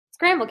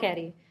Scramble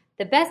Caddy,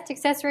 the best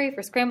accessory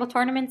for Scramble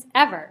tournaments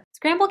ever.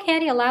 Scramble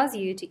Caddy allows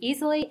you to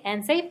easily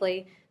and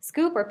safely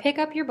scoop or pick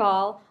up your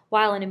ball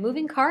while in a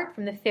moving cart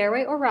from the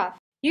fairway or rough.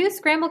 Use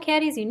Scramble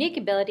Caddy's unique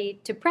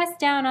ability to press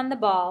down on the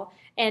ball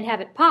and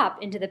have it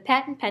pop into the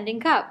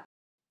patent-pending cup.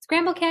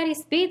 Scramble Caddy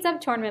speeds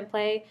up tournament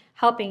play,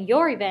 helping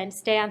your event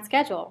stay on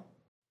schedule.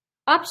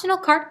 Optional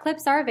cart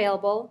clips are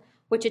available,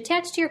 which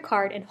attach to your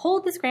cart and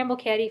hold the Scramble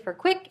Caddy for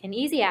quick and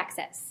easy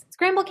access.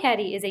 Scramble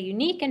Caddy is a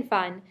unique and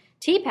fun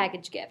tea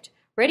package gift,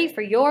 ready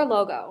for your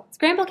logo.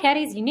 Scramble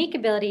Caddy's unique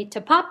ability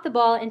to pop the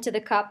ball into the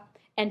cup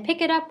and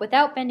pick it up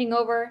without bending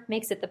over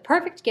makes it the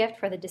perfect gift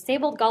for the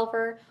disabled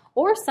golfer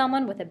or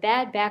someone with a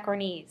bad back or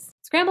knees.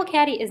 Scramble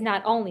Caddy is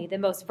not only the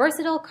most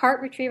versatile cart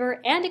retriever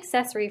and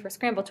accessory for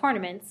Scramble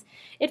tournaments,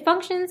 it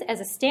functions as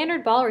a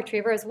standard ball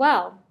retriever as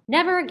well.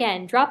 Never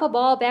again drop a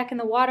ball back in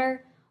the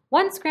water.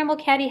 Once Scramble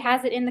Caddy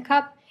has it in the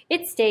cup,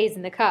 it stays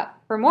in the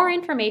cup. For more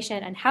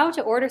information on how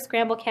to order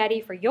Scramble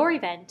Caddy for your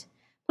event,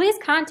 please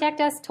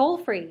contact us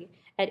toll-free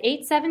at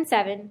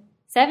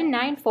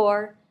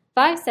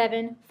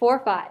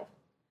 877-794-5745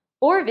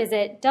 or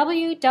visit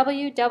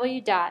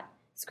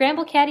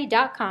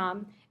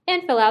www.scramblecaddy.com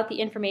and fill out the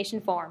information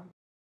form.